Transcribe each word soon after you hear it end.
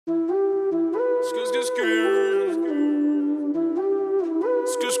How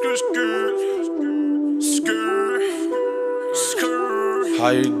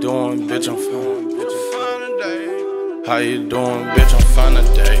you doing, bitch? I'm fine. How you doing, bitch? I'm fine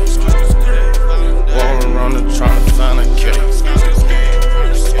today. Walking around and trying to find a case.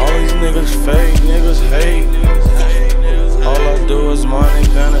 All these niggas fake, niggas hate. All I do is money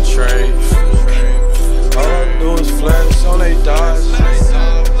penetrate. All I do is flex on they dots.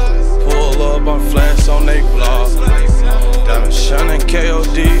 Pull up, I'm flex on they block. Diamond shining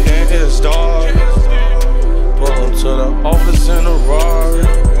KOD and it's dark. Pull up to the office in a Rari.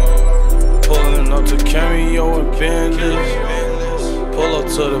 Pulling up to Cameo and Bendis. Pull up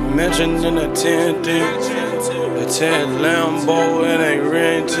to the mansion in a tent. A tent Lambo and they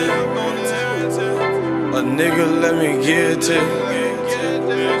rented. A nigga let me get it.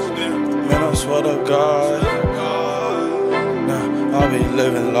 Man, I swear to God. Nah, I be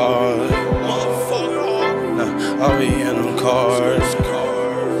living large. Nah, I be in them cars.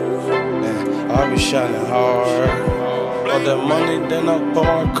 I be shining hard. All that money, then I put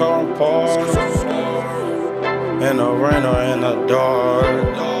my car in park. In the rain or in the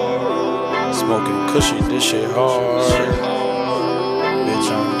dark. Smoking cushy, this shit hard. Bitch,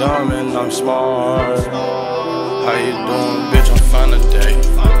 I'm dumb and I'm smart. How you doing, bitch? I'm fine today.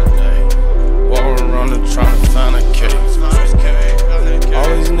 Walking around and trying to find a case. All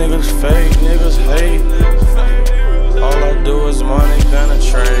these niggas fake, niggas hate. All I do is money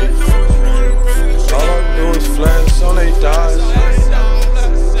penetrate. All I do is flex on they dots.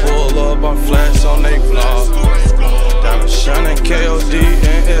 Pull up, I'm flex on they block. Diamond shining KOD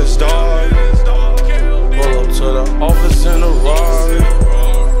and it's dark. Pull up to the office in a Rari.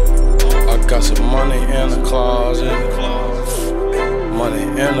 I got some money in the closet. Money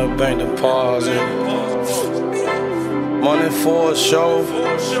in the bank deposit. Money for a show.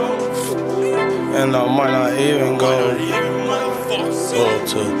 And I might not even go. Pull up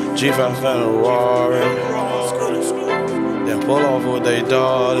to G5 and a Rari. Then pull off with they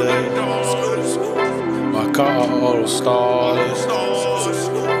daughter. My car auto started.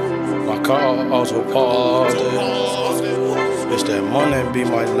 My car auto parted. Bitch, that money be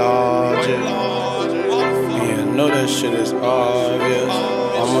my logic. You know that shit is obvious.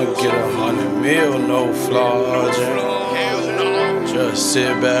 I'ma get 100 mil, no flogging. Just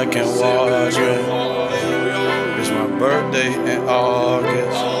sit back and watch me. It's my birthday in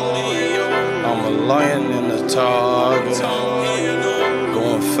August. I'm a lion in the target.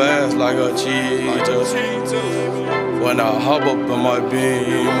 Going fast like a cheetah. When I hop up in my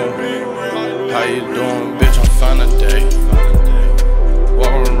Beamer. How you doing, bitch? I'm fine today.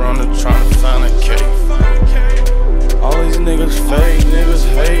 Walking around and trying to find a case. All these niggas fake, niggas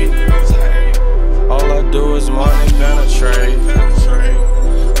hate. All I do is money penetrate.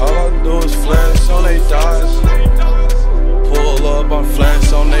 All I do is flex on they dots. Pull up, I'm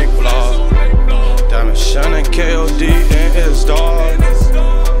flex on they block. Diamond shining KOD and it's dark.